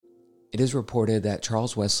It is reported that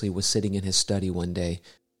Charles Wesley was sitting in his study one day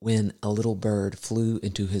when a little bird flew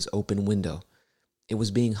into his open window. It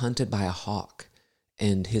was being hunted by a hawk,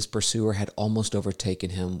 and his pursuer had almost overtaken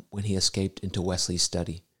him when he escaped into Wesley's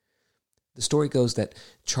study. The story goes that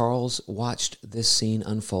Charles watched this scene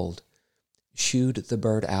unfold, shooed the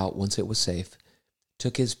bird out once it was safe,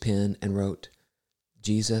 took his pen and wrote,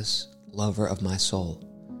 "Jesus, lover of my soul,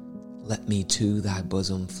 let me to thy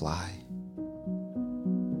bosom fly."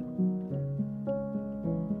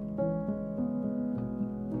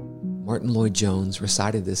 Martin Lloyd-Jones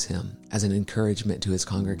recited this hymn as an encouragement to his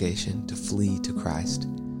congregation to flee to Christ.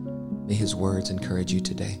 May his words encourage you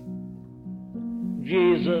today.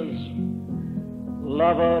 Jesus,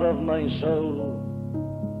 lover of my soul,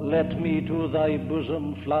 let me to thy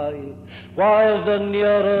bosom fly, while the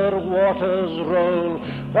nearer waters roll,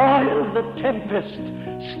 while the tempest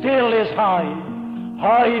still is high.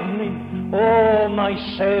 Hide me, O my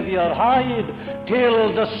Saviour, hide,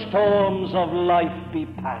 till the storms of life be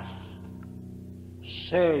past.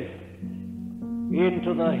 Safe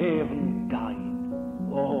into the haven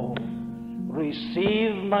guide. Oh,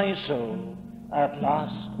 receive my soul at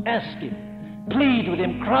last. Ask him, plead with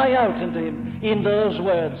him, cry out unto him in those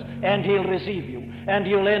words, and he'll receive you. And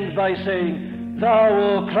you'll end by saying, Thou,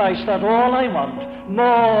 O Christ, art all I want,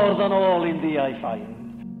 more than all in thee I find.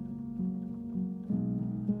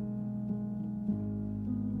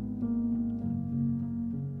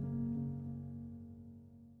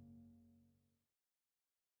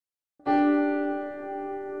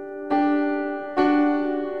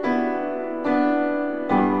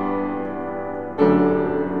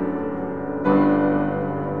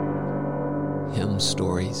 Hymn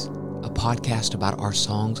Stories, a podcast about our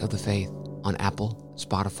songs of the faith on Apple,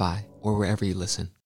 Spotify, or wherever you listen.